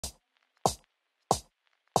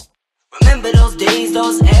Remember those days,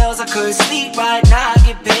 those L's, I couldn't sleep right now, I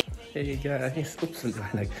get paid. Hey guys, oops,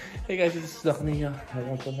 hey guys, this is Nino.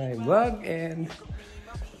 Welcome to my vlog, and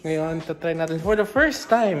ngayon, try natin for the first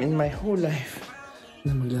time in my whole life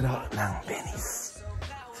na maglaro ng tennis.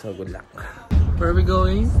 So, good luck. Where are we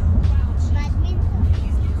going?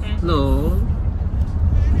 Badminton. No.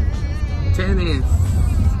 Tennis.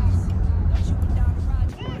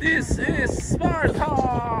 This is Sparta!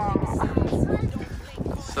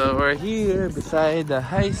 So we're here beside the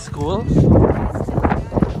high school.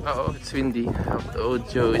 Uh oh, it's windy. I hope the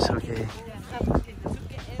audio is okay.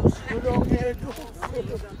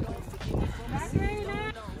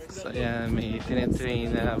 So yeah, may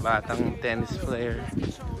tinitrain na batang tennis player.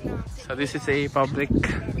 So this is a public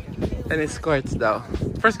tennis courts daw.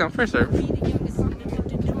 First come, first serve.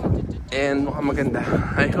 And mukhang maganda.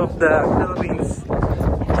 I hope the Philippines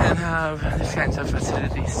can have these kinds of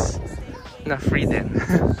facilities. Na free din.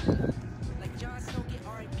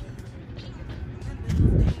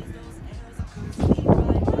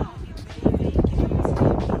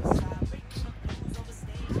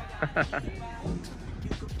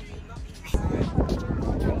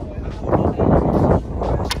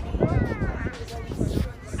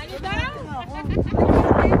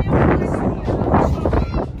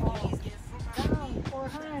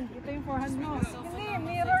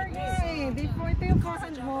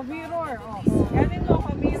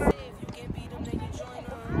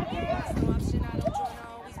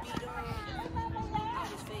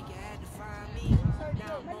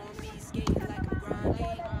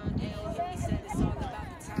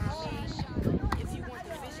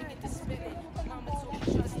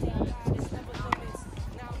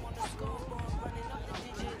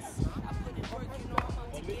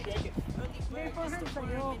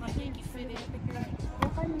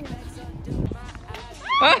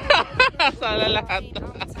 Sala lahat.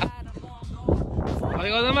 Okay,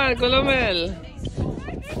 ko naman, Kolomel.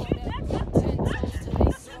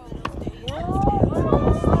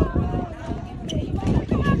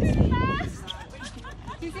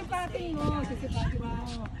 Sisipatin mo, sisipatin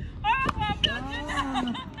mo.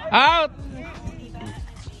 Out!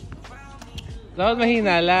 Dapat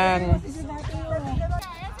mahina lang.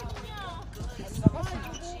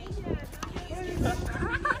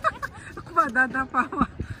 Ako ba, dadapa mo?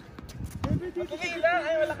 Pumila,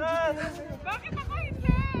 ay malakas. Bakit ako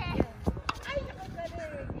hindi? Ay,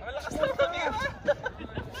 nakagaling. Malakas na pumila.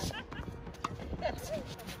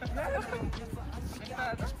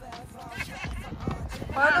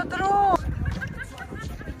 Follow through!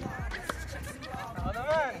 Ako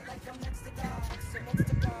naman.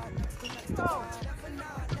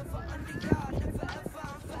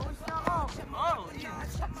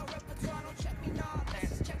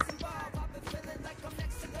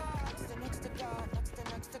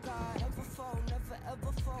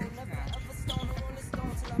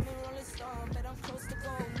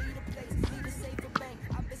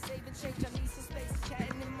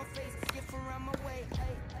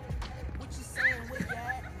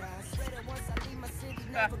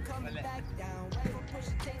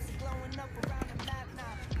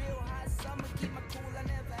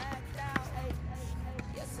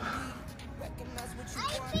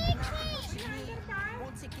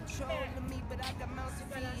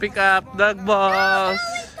 Pick up, dog boss!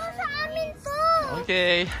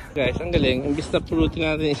 Okay. Guys, ang galing. Imbis na pulutin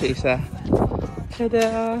natin isa-isa.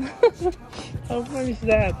 Tada! How fun is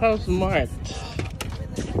that? How smart!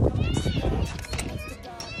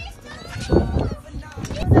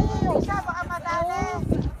 Baka madali.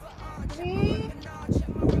 3,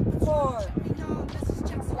 4.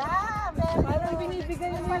 Yeah, parang binibigay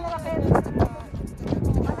yung malaki.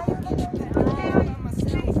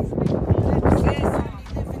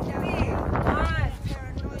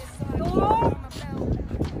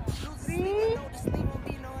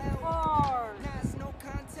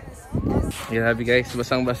 Grabe guys,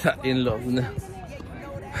 basang-basa yung loob na.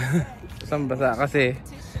 Basang-basa kasi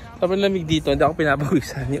sobrang lamig dito, hindi ako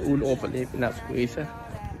pinapawisan. Yung ulo ko pala yung pinapawisan.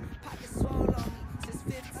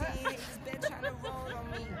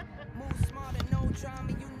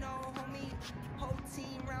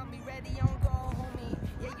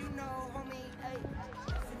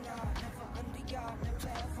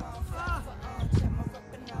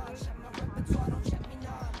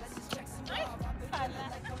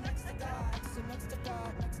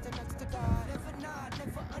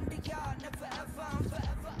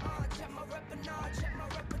 Check my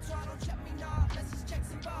repertoire, don't check me not. Let's just check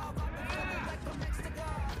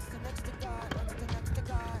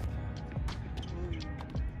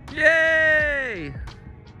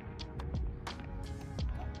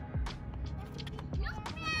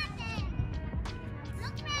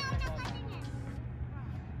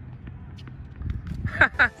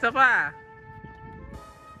Isa pa.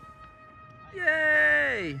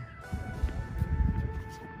 Yay!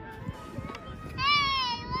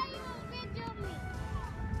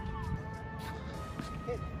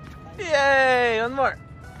 Yay! One more.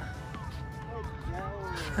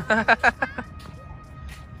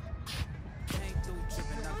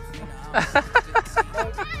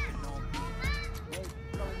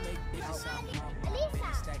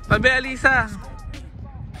 Tabi, Alisa.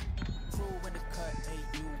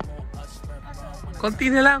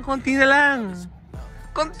 Konti na lang, konti na lang.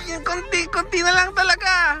 Konti na lang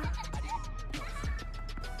talaga.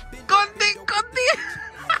 Konti.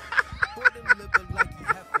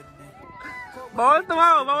 Bawal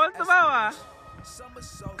tumawa.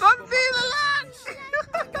 Konti na lang.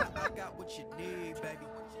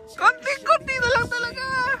 Konti na lang talaga.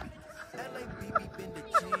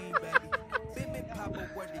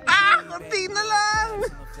 Konti na lang.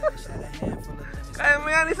 Kaya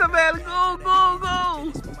mo yan, Isabel. Go.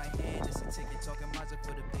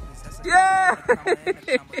 Yeah!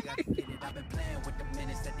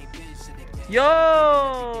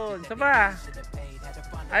 Yun! Isa pa.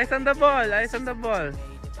 Eyes on the ball.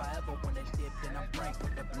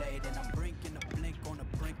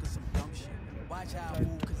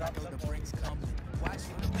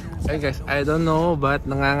 Hey guys, I don't know but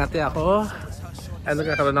nangangati ako.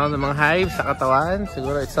 Nagkakaroon ako ng mga hives sa katawan.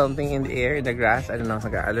 Siguro it's something in the air, in the grass. I don't know,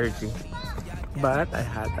 nag-allergy. But I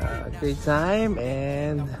had a great time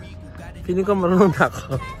and feeling ko marunong na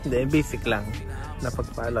ako. Hindi, basic lang na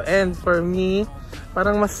pagpalo. And for me,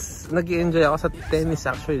 parang mas nag-i-enjoy ako sa tennis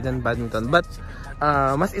actually than badminton. But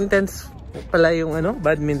mas intense pala yung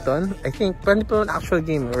badminton. I think pwede pa an actual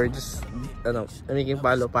game or just making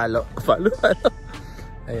palo.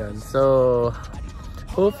 Ayun. So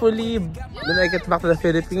hopefully when I get back to the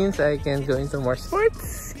Philippines, I can go into more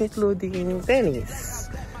sports, including tennis.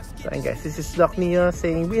 So guys, this is Nino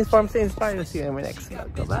saying be informed, stay inspired. See you in my next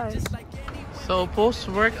vlog. Bye-bye. So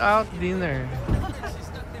post-workout dinner.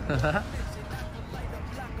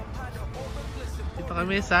 Dito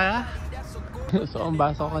kami sa so ang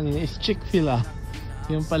baso ko kanina is Chick-fil-A.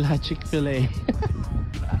 Yung pala Chick-fil-A.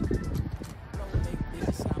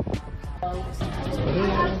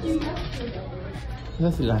 Ano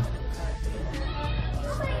sila?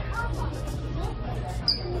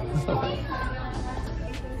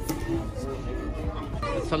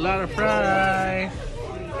 It's a lot of fries.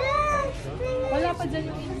 Wala pa dyan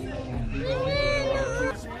yung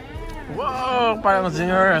wow! Parang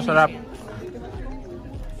senior. Sarap.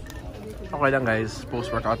 Okay lang guys.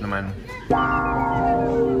 Post-workout naman.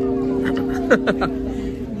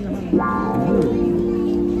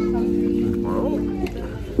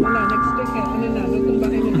 wala, next week ano na,